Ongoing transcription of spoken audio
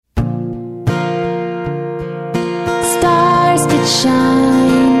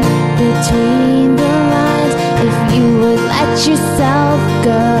shine between the lines. If you would let yourself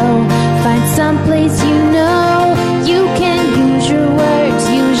go, find someplace you know you can use your words,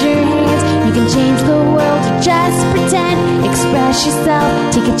 use your hands. You can change the world or just pretend. Express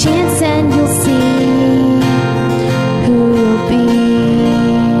yourself, take a chance, and you'll see who you'll be.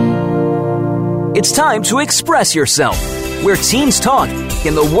 It's time to express yourself, where teens talk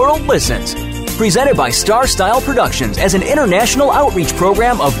and the world listens. Presented by Star Style Productions as an international outreach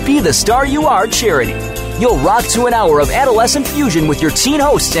program of Be the Star You Are charity. You'll rock to an hour of adolescent fusion with your teen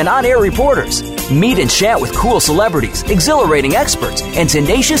hosts and on-air reporters. Meet and chat with cool celebrities, exhilarating experts, and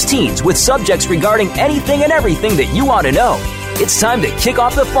tenacious teens with subjects regarding anything and everything that you want to know. It's time to kick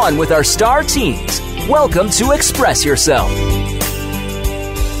off the fun with our star teens. Welcome to Express Yourself.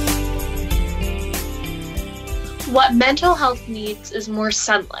 What mental health needs is more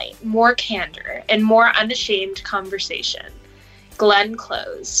sunlight, more candor, and more unashamed conversation. Glenn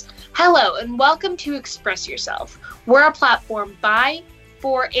Close. Hello, and welcome to Express Yourself. We're a platform by,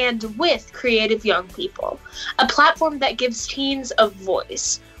 for, and with creative young people. A platform that gives teens a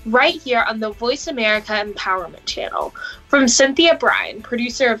voice. Right here on the Voice America Empowerment Channel. From Cynthia Bryan,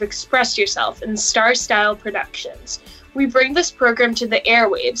 producer of Express Yourself and Star Style Productions. We bring this program to the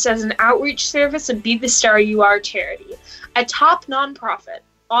airwaves as an outreach service of Be the Star You Are charity, a top nonprofit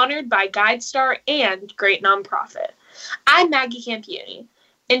honored by GuideStar and Great Nonprofit. I'm Maggie Campioni,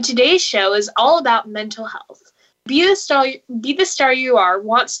 and today's show is all about mental health. Be the Star You Are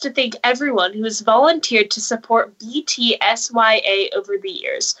wants to thank everyone who has volunteered to support BTSYA over the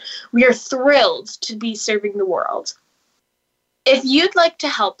years. We are thrilled to be serving the world. If you'd like to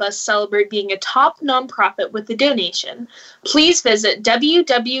help us celebrate being a top nonprofit with a donation, please visit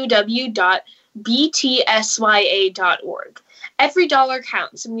www.btsya.org. Every dollar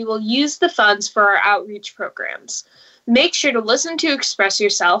counts, and we will use the funds for our outreach programs. Make sure to listen to Express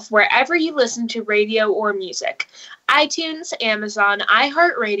Yourself wherever you listen to radio or music. iTunes, Amazon,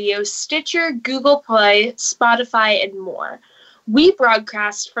 iHeartRadio, Stitcher, Google Play, Spotify, and more. We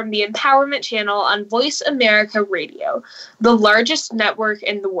broadcast from the Empowerment Channel on Voice America Radio, the largest network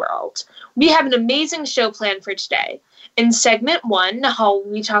in the world. We have an amazing show planned for today. In segment 1, Nahal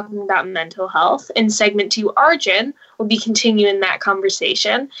will be talking about mental health. In segment 2, Arjun will be continuing that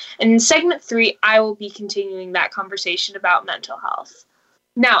conversation. And in segment 3, I will be continuing that conversation about mental health.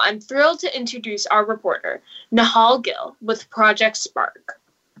 Now, I'm thrilled to introduce our reporter, Nahal Gill, with Project Spark.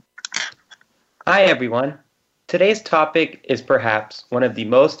 Hi, everyone. Today's topic is perhaps one of the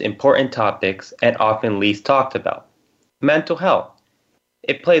most important topics and often least talked about: mental health.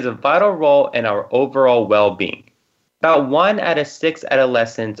 It plays a vital role in our overall well-being. About 1 out of 6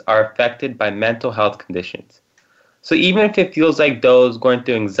 adolescents are affected by mental health conditions. So even if it feels like those going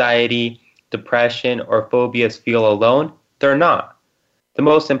through anxiety, depression, or phobias feel alone, they're not. The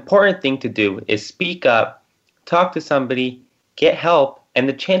most important thing to do is speak up, talk to somebody, get help, and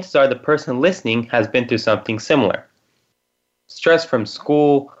the chances are the person listening has been through something similar. Stress from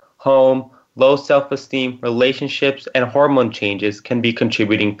school, home, low self-esteem, relationships, and hormone changes can be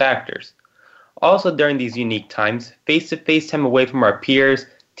contributing factors. Also, during these unique times, face-to-face time away from our peers,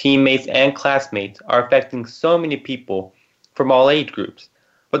 teammates, and classmates are affecting so many people from all age groups.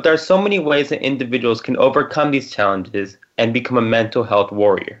 But there are so many ways that individuals can overcome these challenges and become a mental health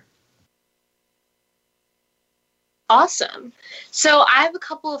warrior. Awesome. So I have a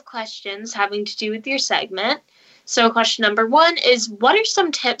couple of questions having to do with your segment. So question number 1 is, what are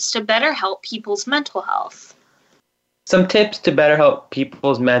some tips to better help people's mental health? Some tips to better help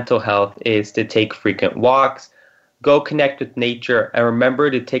people's mental health is to take frequent walks, go connect with nature, and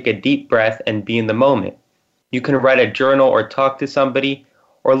remember to take a deep breath and be in the moment. You can write a journal or talk to somebody,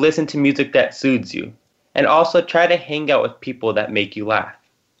 or listen to music that soothes you. And also try to hang out with people that make you laugh.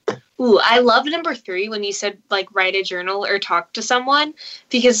 Ooh, I love number 3 when you said, write a journal or talk to someone,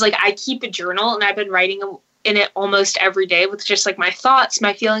 because, I keep a journal, and I've been writing in it almost every day with just, my thoughts,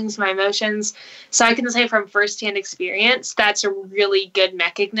 my feelings, my emotions. So I can say from firsthand experience, that's a really good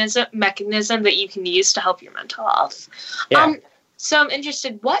mechanism that you can use to help your mental health. Yeah. So I'm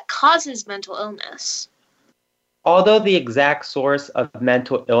interested, what causes mental illness? Although the exact source of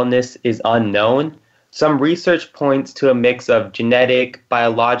mental illness is unknown, some research points to a mix of genetic,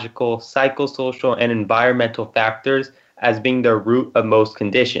 biological, psychosocial, and environmental factors as being the root of most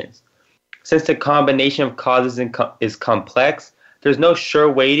conditions. Since the combination of causes is complex, there's no sure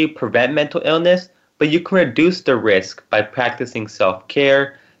way to prevent mental illness, but you can reduce the risk by practicing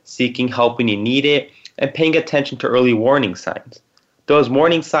self-care, seeking help when you need it, and paying attention to early warning signs. Those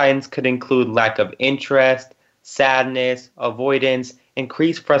warning signs could include lack of interest, sadness, avoidance,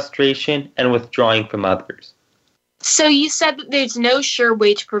 increased frustration, and withdrawing from others. So you said that there's no sure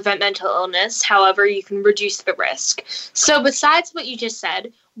way to prevent mental illness, however, you can reduce the risk. So besides what you just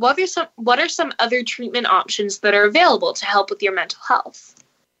said, what are some other treatment options that are available to help with your mental health?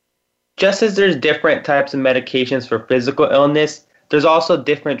 Just as there's different types of medications for physical illness, there's also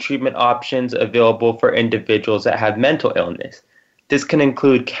different treatment options available for individuals that have mental illness. This can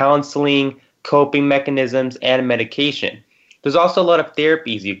include counseling, coping mechanisms, and medication. There's also a lot of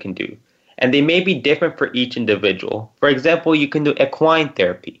therapies you can do, and they may be different for each individual. For example, you can do equine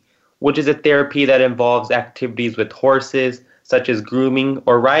therapy, which is a therapy that involves activities with horses, such as grooming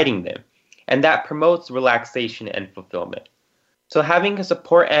or riding them, and that promotes relaxation and fulfillment. So having a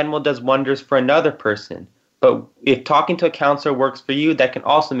support animal does wonders for another person, but if talking to a counselor works for you, that can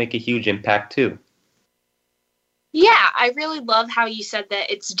also make a huge impact too. Yeah, I really love how you said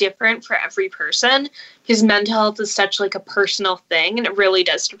that it's different for every person, because mental health is such like a personal thing, and it really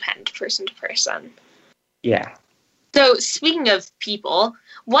does depend person to person. Yeah. So speaking of people,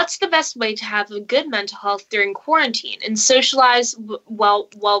 what's the best way to have a good mental health during quarantine and socialize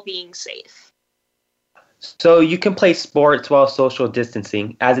while being safe? So you can play sports while social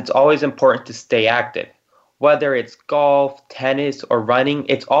distancing, as it's always important to stay active. Whether it's golf, tennis, or running,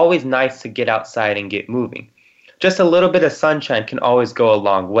 it's always nice to get outside and get moving. Just a little bit of sunshine can always go a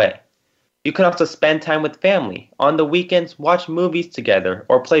long way. You can also spend time with family. On the weekends, watch movies together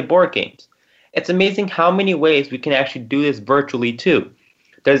or play board games. It's amazing how many ways we can actually do this virtually too.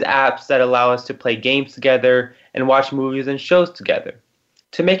 There's apps that allow us to play games together and watch movies and shows together.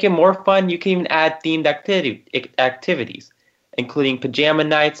 To make it more fun, you can even add themed activities, including pajama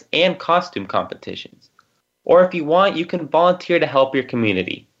nights and costume competitions. Or if you want, you can volunteer to help your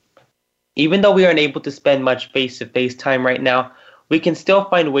community. Even though we aren't able to spend much face-to-face time right now, we can still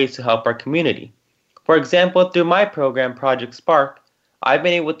find ways to help our community. For example, through my program, Project Spark, I've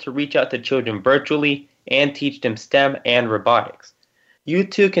been able to reach out to children virtually and teach them STEM and robotics. You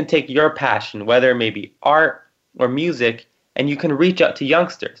too can take your passion, whether it may be art or music, and you can reach out to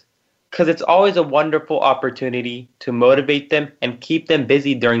youngsters, because it's always a wonderful opportunity to motivate them and keep them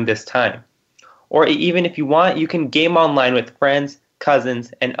busy during this time. Or even if you want, you can game online with friends,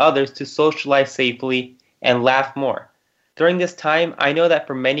 cousins, and others to socialize safely and laugh more. During this time, I know that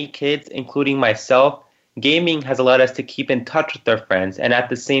for many kids, including myself, gaming has allowed us to keep in touch with our friends and at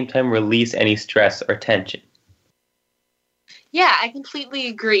the same time release any stress or tension. Yeah, I completely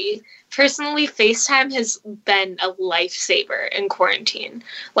agree. Personally, FaceTime has been a lifesaver in quarantine.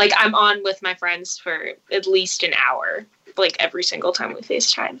 Like, I'm on with my friends for at least an hour, like every single time we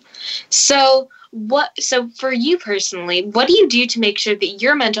FaceTime. So for you personally, what do you do to make sure that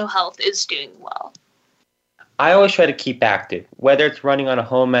your mental health is doing well? I always try to keep active, whether it's running on a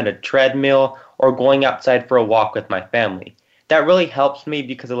home at a treadmill or going outside for a walk with my family. That really helps me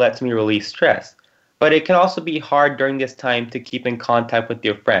because it lets me release stress. But it can also be hard during this time to keep in contact with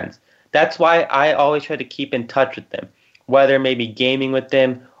your friends. That's why I always try to keep in touch with them, whether maybe gaming with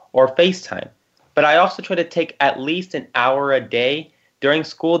them or FaceTime. But I also try to take at least an hour a day during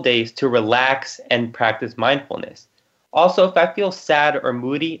school days to relax and practice mindfulness. Also, if I feel sad or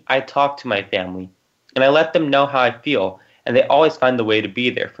moody, I talk to my family, and I let them know how I feel, and they always find the way to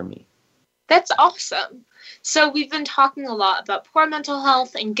be there for me. That's awesome. So we've been talking a lot about poor mental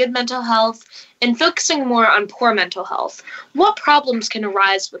health and good mental health, and focusing more on poor mental health. What problems can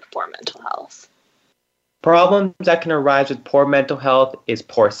arise with poor mental health? Problems that can arise with poor mental health is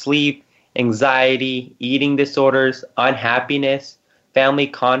poor sleep, anxiety, eating disorders, unhappiness, family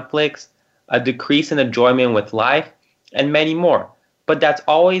conflicts, a decrease in enjoyment with life, and many more. But that's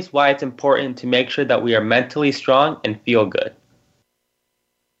always why it's important to make sure that we are mentally strong and feel good.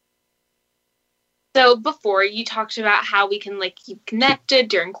 So before, you talked about how we can keep connected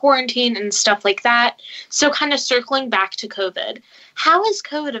during quarantine and stuff like that. So kind of circling back to COVID, how has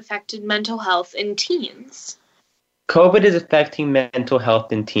COVID affected mental health in teens? COVID is affecting mental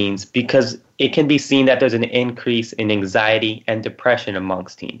health in teens because it can be seen that there's an increase in anxiety and depression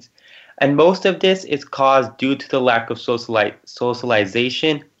amongst teens. And most of this is caused due to the lack of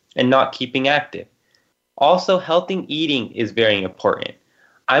socialization and not keeping active. Also, healthy eating is very important.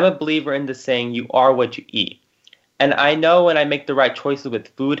 I'm a believer in the saying, you are what you eat. And I know when I make the right choices with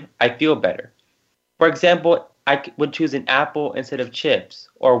food, I feel better. For example, I would choose an apple instead of chips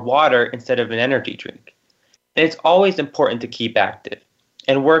or water instead of an energy drink. And it's always important to keep active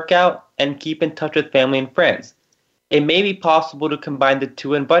and work out and keep in touch with family and friends. It may be possible to combine the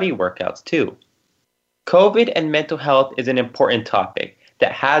two in buddy workouts too. COVID and mental health is an important topic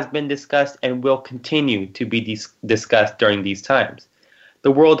that has been discussed and will continue to be discussed during these times.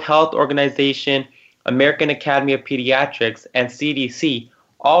 The World Health Organization, American Academy of Pediatrics, and CDC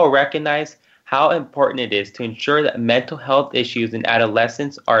all recognize how important it is to ensure that mental health issues in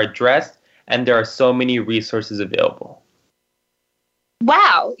adolescents are addressed, and there are so many resources available.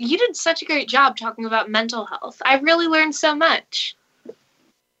 Wow, you did such a great job talking about mental health. I really learned so much.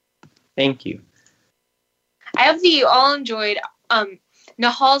 Thank you. I hope that you all enjoyed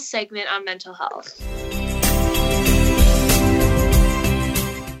Nahal's segment on mental health.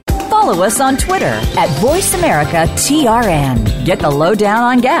 Follow us on Twitter at VoiceAmericaTRN. Get the lowdown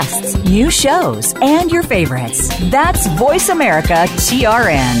on guests, new shows, and your favorites. That's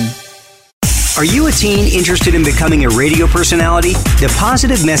VoiceAmericaTRN. Are you a teen interested in becoming a radio personality? The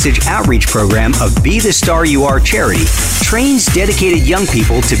Positive Message Outreach Program of Be the Star You Are charity trains dedicated young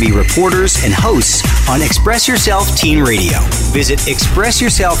people to be reporters and hosts on Express Yourself Teen Radio. Visit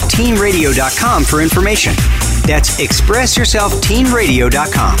ExpressYourselfTeenRadio.com for information. That's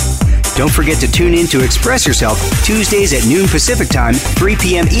ExpressYourselfTeenRadio.com. Don't forget to tune in to Express Yourself Tuesdays at noon Pacific Time, 3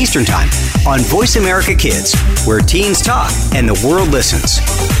 p.m. Eastern Time on Voice America Kids, where teens talk and the world listens.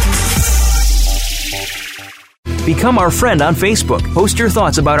 Become our friend on Facebook. Post your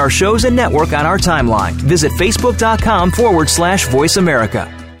thoughts about our shows and network on our timeline. Visit Facebook.com/Voice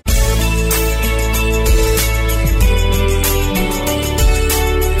America.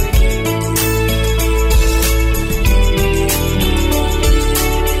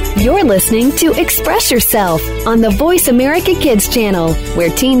 You're listening to Express Yourself on the Voice America Kids channel, where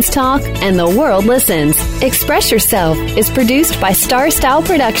teens talk and the world listens. Express Yourself is produced by Star Style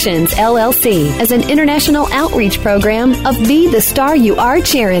Productions, LLC, as an international outreach program of Be the Star You Are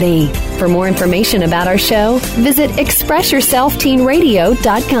charity. For more information about our show, visit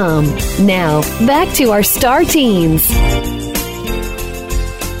ExpressYourselfTeenRadio.com. Now, back to our star teens.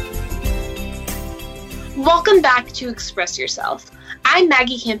 Welcome back to Express Yourself. I'm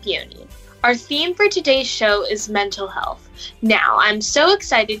Maggie Campione. Our theme for today's show is mental health. Now, I'm so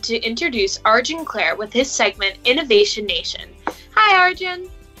excited to introduce Arjun Clare with his segment, Innovation Nation. Hi, Arjun.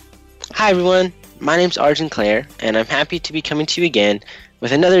 Hi, everyone. My name's Arjun Clare, and I'm happy to be coming to you again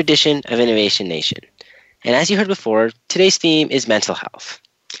with another edition of Innovation Nation. And as you heard before, today's theme is mental health.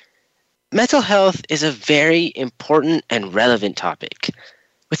 Mental health is a very important and relevant topic.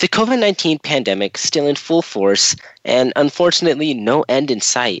 With the COVID-19 pandemic still in full force and unfortunately no end in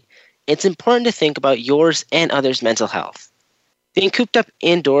sight, it's important to think about yours and others' mental health. Being cooped up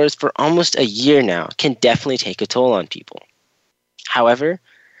indoors for almost a year now can definitely take a toll on people. However,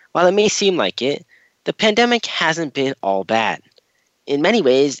 while it may seem like it, the pandemic hasn't been all bad. In many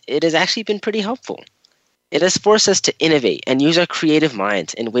ways, it has actually been pretty helpful. It has forced us to innovate and use our creative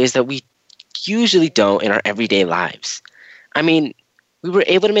minds in ways that we usually don't in our everyday lives. I mean, we were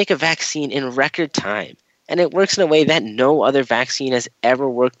able to make a vaccine in record time, and it works in a way that no other vaccine has ever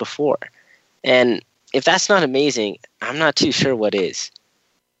worked before. And if that's not amazing, I'm not too sure what is.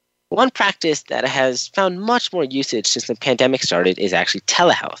 One practice that has found much more usage since the pandemic started is actually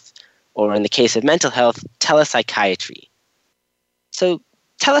telehealth, or in the case of mental health, telepsychiatry. So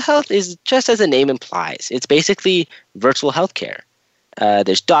telehealth is just as the name implies. It's basically virtual healthcare.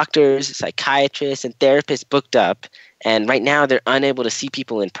 There's doctors, psychiatrists, and therapists booked up, and right now they're unable to see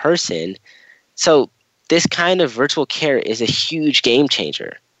people in person. So this kind of virtual care is a huge game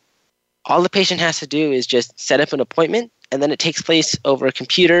changer. All the patient has to do is just set up an appointment, and then it takes place over a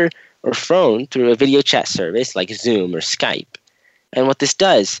computer or phone through a video chat service like Zoom or Skype. And what this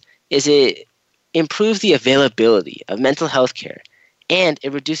does is it improves the availability of mental health care, and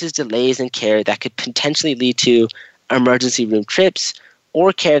it reduces delays in care that could potentially lead to emergency room trips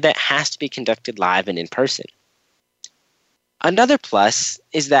or care that has to be conducted live and in person. Another plus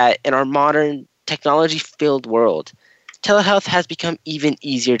is that in our modern technology-filled world, telehealth has become even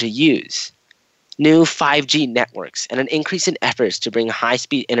easier to use. New 5G networks and an increase in efforts to bring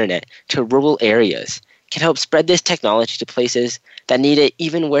high-speed internet to rural areas can help spread this technology to places that need it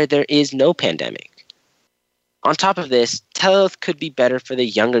even where there is no pandemic. On top of this, telehealth could be better for the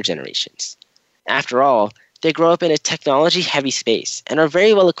younger generations. After all, they grow up in a technology-heavy space and are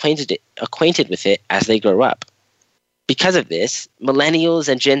very well acquainted with it as they grow up. Because of this, millennials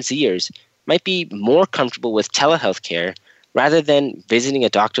and Gen Zers might be more comfortable with telehealth care rather than visiting a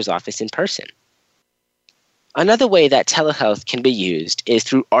doctor's office in person. Another way that telehealth can be used is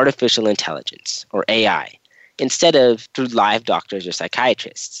through artificial intelligence, or AI, instead of through live doctors or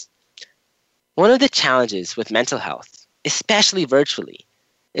psychiatrists. One of the challenges with mental health, especially virtually,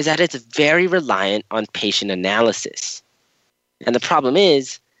 is that it's very reliant on patient analysis. And the problem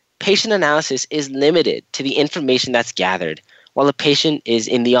is, patient analysis is limited to the information that's gathered while a patient is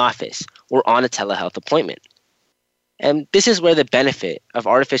in the office or on a telehealth appointment. And this is where the benefit of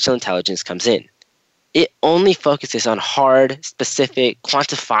artificial intelligence comes in. It only focuses on hard, specific,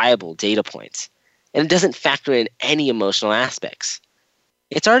 quantifiable data points, and it doesn't factor in any emotional aspects.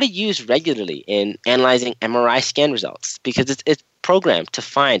 It's already used regularly in analyzing MRI scan results because it's programmed to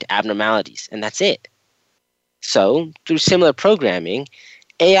find abnormalities, and that's it. So, through similar programming,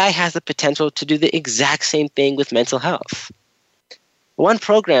 AI has the potential to do the exact same thing with mental health. One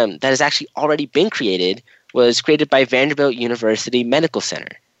program that has actually already been created was created by Vanderbilt University Medical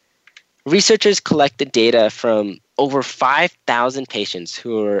Center. Researchers collected data from over 5,000 patients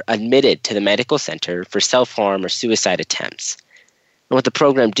who were admitted to the medical center for self-harm or suicide attempts. And what the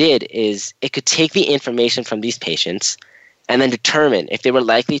program did is it could take the information from these patients and then determine if they were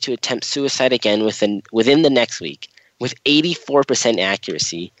likely to attempt suicide again within the next week with 84%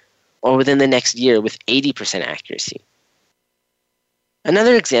 accuracy, or within the next year with 80% accuracy.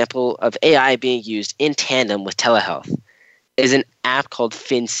 Another example of AI being used in tandem with telehealth is an app called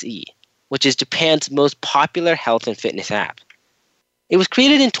FinC, which is Japan's most popular health and fitness app. It was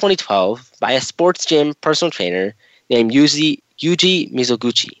created in 2012 by a sports gym personal trainer named Yuji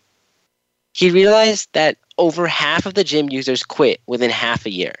Mizoguchi. He realized that over half of the gym users quit within half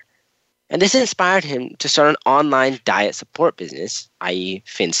a year. And this inspired him to start an online diet support business, i.e.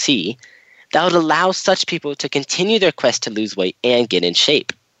 FinC, that would allow such people to continue their quest to lose weight and get in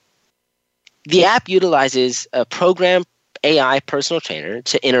shape. The app utilizes a programmed AI personal trainer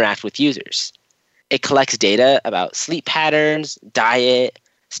to interact with users. It collects data about sleep patterns, diet,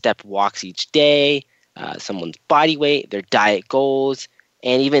 step walks each day, someone's body weight, their diet goals,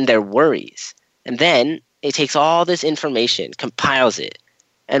 and even their worries. And then it takes all this information, compiles it,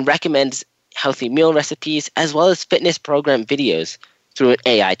 and recommends healthy meal recipes as well as fitness program videos through an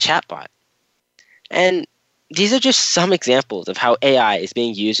AI chatbot. And these are just some examples of how AI is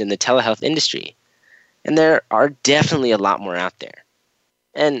being used in the telehealth industry. And there are definitely a lot more out there.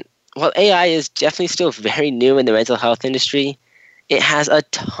 And while AI is definitely still very new in the mental health industry, it has a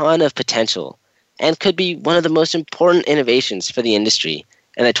ton of potential and could be one of the most important innovations for the industry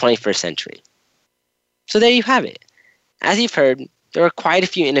in the 21st century. So there you have it. As you've heard, there are quite a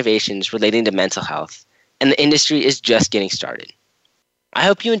few innovations relating to mental health, and the industry is just getting started. I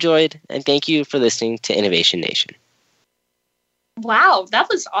hope you enjoyed, and thank you for listening to Innovation Nation. Wow, that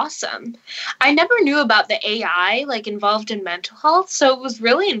was awesome. I never knew about the AI involved in mental health, so it was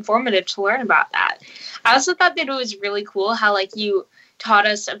really informative to learn about that. I also thought that it was really cool how you taught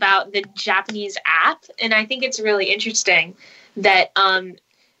us about the Japanese app, and I think it's really interesting that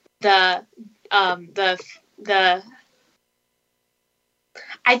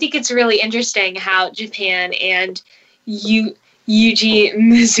I think it's really interesting how Japan and Yuji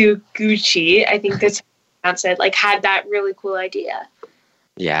Mizoguchi, I think that's how you pronounce it, had that really cool idea.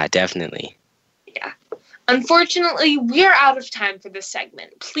 Yeah, definitely. Yeah. Unfortunately, we're out of time for this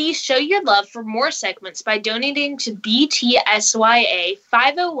segment. Please show your love for more segments by donating to BTSYA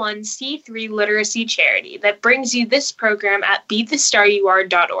 501c3 literacy charity that brings you this program at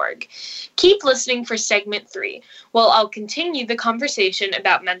BeTheStarYouAre.org. Keep listening for segment 3, while I'll continue the conversation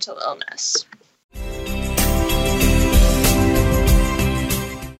about mental illness.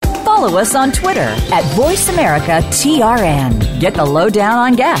 Follow us on Twitter at VoiceAmericaTRN. Get the lowdown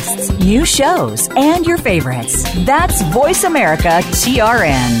on guests, new shows, and your favorites. That's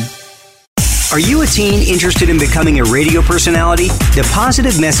VoiceAmericaTRN. Are you a teen interested in becoming a radio personality? The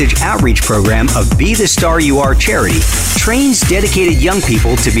Positive Message Outreach Program of Be the Star You Are charity trains dedicated young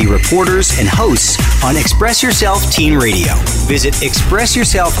people to be reporters and hosts on Express Yourself Teen Radio. Visit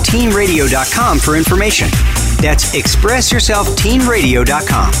ExpressYourselfTeenRadio.com for information. That's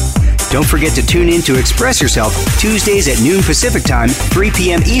ExpressYourselfTeenRadio.com. Don't forget to tune in to Express Yourself Tuesdays at noon Pacific Time, 3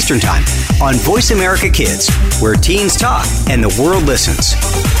 p.m. Eastern Time on Voice America Kids, where teens talk and the world listens.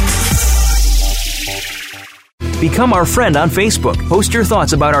 Become our friend on Facebook. Post your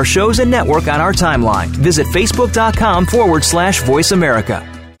thoughts about our shows and network on our timeline. Visit Facebook.com/Voice America.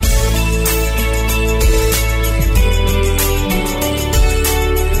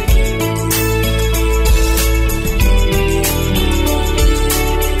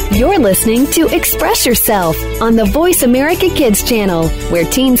 You're listening to Express Yourself on the Voice America Kids channel, where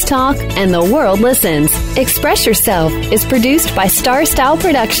teens talk and the world listens. Express Yourself is produced by Star Style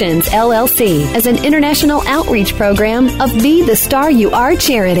Productions, LLC, as an international outreach program of Be the Star You Are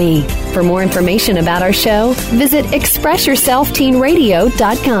charity. For more information about our show, visit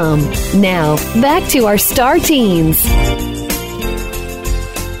ExpressYourselfTeenRadio.com. Now, back to our Star Teens.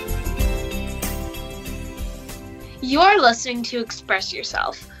 You're listening to Express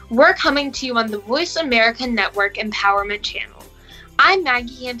Yourself. We're coming to you on the Voice America Network Empowerment Channel. I'm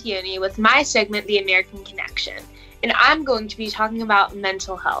Maggie Campione with my segment, The American Connection, and I'm going to be talking about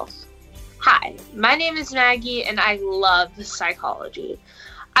mental health. Hi, my name is Maggie, and I love psychology.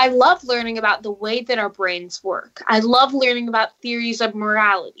 I love learning about the way that our brains work. I love learning about theories of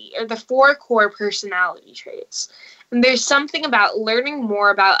morality, or the 4 core personality traits. And there's something about learning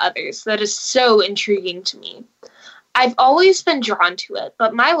more about others that is so intriguing to me. I've always been drawn to it,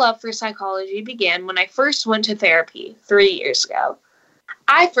 but my love for psychology began when I first went to therapy 3 years ago.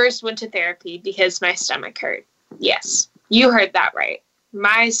 I first went to therapy because my stomach hurt. Yes, you heard that right.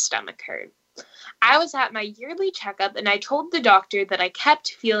 My stomach hurt. I was at my yearly checkup and I told the doctor that I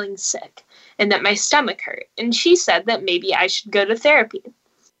kept feeling sick and that my stomach hurt, and she said that maybe I should go to therapy.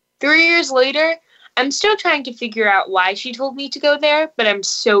 3 years later, I'm still trying to figure out why she told me to go there, but I'm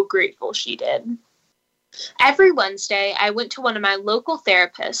so grateful she did. Every Wednesday, I went to one of my local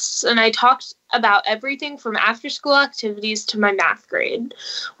therapists and I talked about everything from after-school activities to my math grade.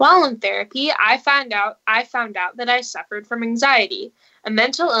 While in therapy, I found out that I suffered from anxiety, a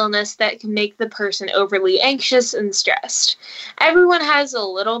mental illness that can make the person overly anxious and stressed. Everyone has a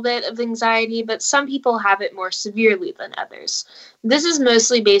little bit of anxiety, but some people have it more severely than others. This is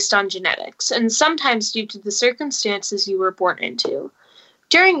mostly based on genetics, and sometimes due to the circumstances you were born into.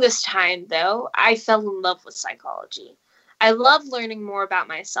 During this time, though, I fell in love with psychology. I love learning more about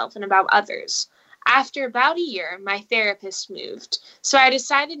myself and about others. After about a year, my therapist moved, so I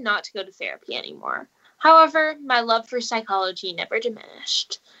decided not to go to therapy anymore. However, my love for psychology never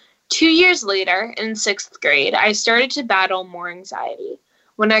diminished. 2 years later, in 6th grade, I started to battle more anxiety.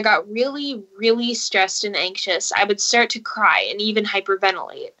 When I got really, really stressed and anxious, I would start to cry and even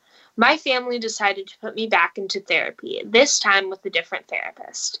hyperventilate. My family decided to put me back into therapy, this time with a different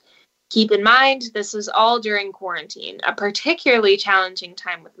therapist. Keep in mind, this was all during quarantine, a particularly challenging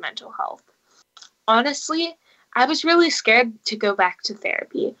time with mental health. Honestly, I was really scared to go back to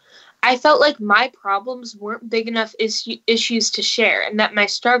therapy. I felt like my problems weren't big enough issues to share and that my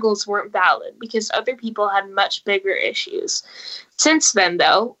struggles weren't valid because other people had much bigger issues. Since then,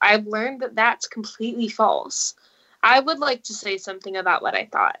 though, I've learned that that's completely false. I would like to say something about what I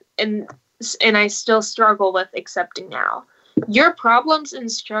thought, and I still struggle with accepting now. Your problems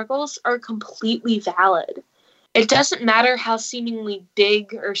and struggles are completely valid. It doesn't matter how seemingly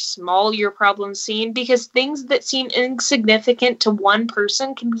big or small your problems seem, because things that seem insignificant to one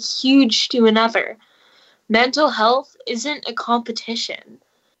person can be huge to another. Mental health isn't a competition.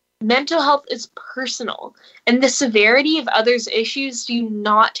 Mental health is personal, and the severity of others' issues do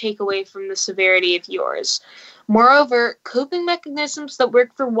not take away from the severity of yours. Moreover, coping mechanisms that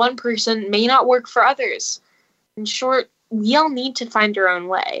work for one person may not work for others. In short, we all need to find our own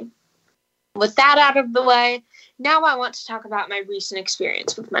way. With that out of the way, now I want to talk about my recent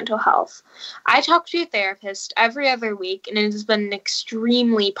experience with mental health. I talk to a therapist every other week, and it has been an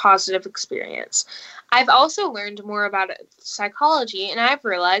extremely positive experience. I've also learned more about psychology, and I've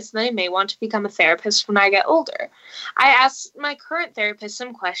realized that I may want to become a therapist when I get older. I asked my current therapist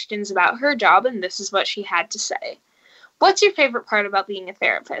some questions about her job, and this is what she had to say. What's your favorite part about being a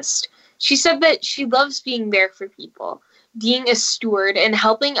therapist? She said that she loves being there for people, being a steward, and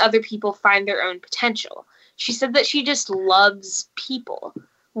helping other people find their own potential. She said that she just loves people,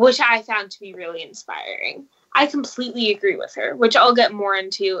 which I found to be really inspiring. I completely agree with her, which I'll get more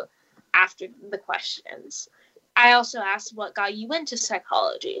into after the questions. I also asked what got you into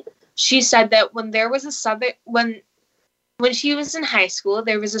psychology. She said that when she was in high school,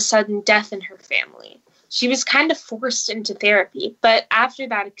 there was a sudden death in her family. She was kind of forced into therapy, but after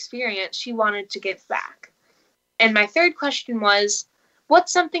that experience, she wanted to give back. And my third question was,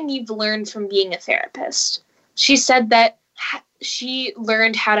 what's something you've learned from being a therapist? She said that she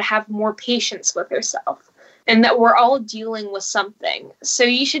learned how to have more patience with herself and that we're all dealing with something. So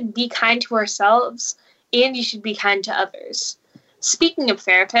you should be kind to ourselves and you should be kind to others. Speaking of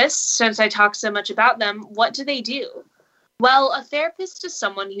therapists, since I talk so much about them, what do? Well, a therapist is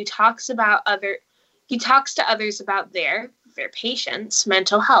someone who talks to others about their patients'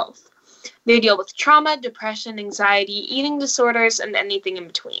 mental health. They deal with trauma, depression, anxiety, eating disorders, and anything in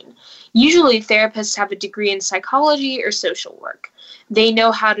between. Usually, therapists have a degree in psychology or social work. They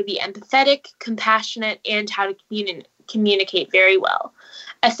know how to be empathetic, compassionate, and how to communicate very well.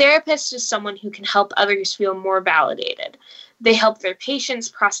 A therapist is someone who can help others feel more validated. They help their patients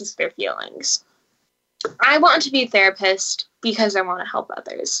process their feelings. I want to be a therapist because I want to help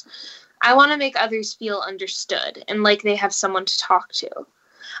others. I want to make others feel understood and like they have someone to talk to.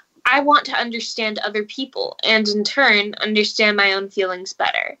 I want to understand other people and, in turn, understand my own feelings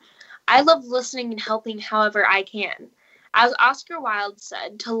better. I love listening and helping however I can. As Oscar Wilde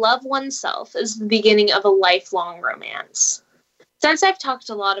said, to love oneself is the beginning of a lifelong romance. Since I've talked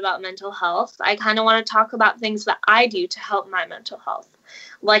a lot about mental health, I kind of want to talk about things that I do to help my mental health.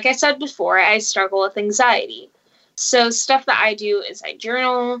 Like I said before, I struggle with anxiety. So stuff that I do is I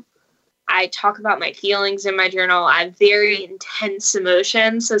journal, I talk about my feelings in my journal. I have very intense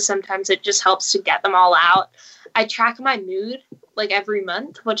emotions, so sometimes it just helps to get them all out. I track my mood like every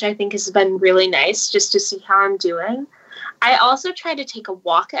month, which I think has been really nice just to see how I'm doing. I also try to take a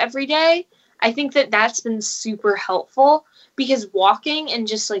walk every day. I think that that's been super helpful because walking and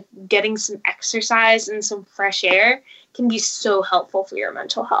just like getting some exercise and some fresh air can be so helpful for your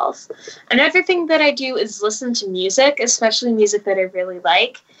mental health. Another thing that I do is listen to music, especially music that I really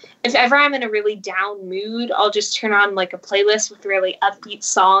like. If ever I'm in a really down mood, I'll just turn on like a playlist with really upbeat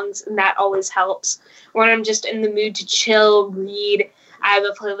songs, and that always helps. When I'm just in the mood to chill, read, I have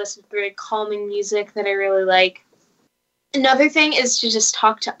a playlist with very calming music that I really like. Another thing is to just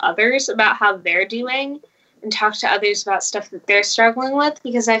talk to others about how they're doing and talk to others about stuff that they're struggling with,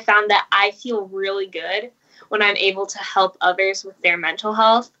 because I found that I feel really good when I'm able to help others with their mental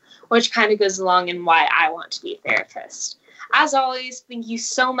health, which kind of goes along in why I want to be a therapist. As always, thank you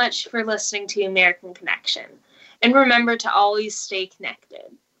so much for listening to American Connection, and remember to always stay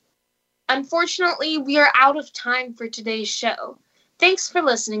connected. Unfortunately, we are out of time for today's show. Thanks for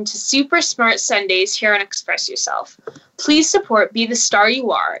listening to Super Smart Sundays here on Express Yourself. Please support Be the Star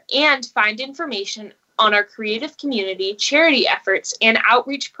You Are and find information on our creative community, charity efforts, and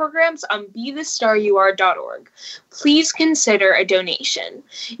outreach programs on BeTheStarYouAre.org. Please consider a donation.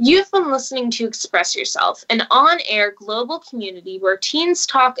 You've been listening to Express Yourself, an on-air global community where teens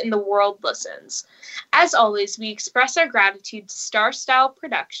talk and the world listens. As always, we express our gratitude to Star Style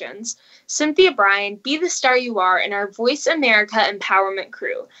Productions, Cynthia Bryan, Be the Star You Are, and our Voice America Empowerment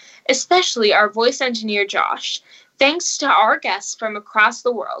crew, especially our voice engineer, Josh. Thanks to our guests from across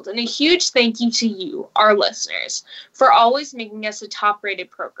the world, and a huge thank you to you, our listeners, for always making us a top-rated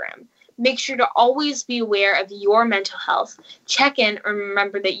program. Make sure to always be aware of your mental health. Check in and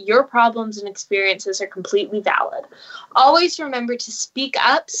remember that your problems and experiences are completely valid. Always remember to speak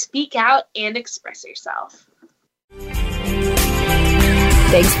up, speak out, and express yourself.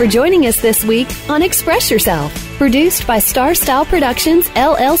 Thanks for joining us this week on Express Yourself, produced by Star Style Productions,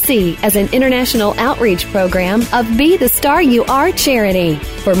 LLC, as an international outreach program of Be the Star You Are charity.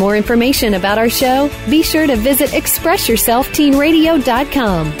 For more information about our show, be sure to visit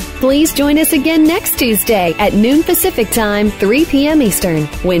ExpressYourselfTeenRadio.com. Please join us again next Tuesday at noon Pacific Time, 3 p.m. Eastern,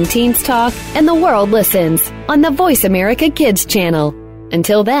 when teens talk and the world listens, on the Voice America Kids channel.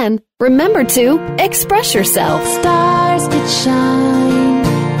 Until then, remember to express yourself. Stars could shine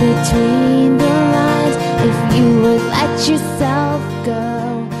between the lines if you would let yourself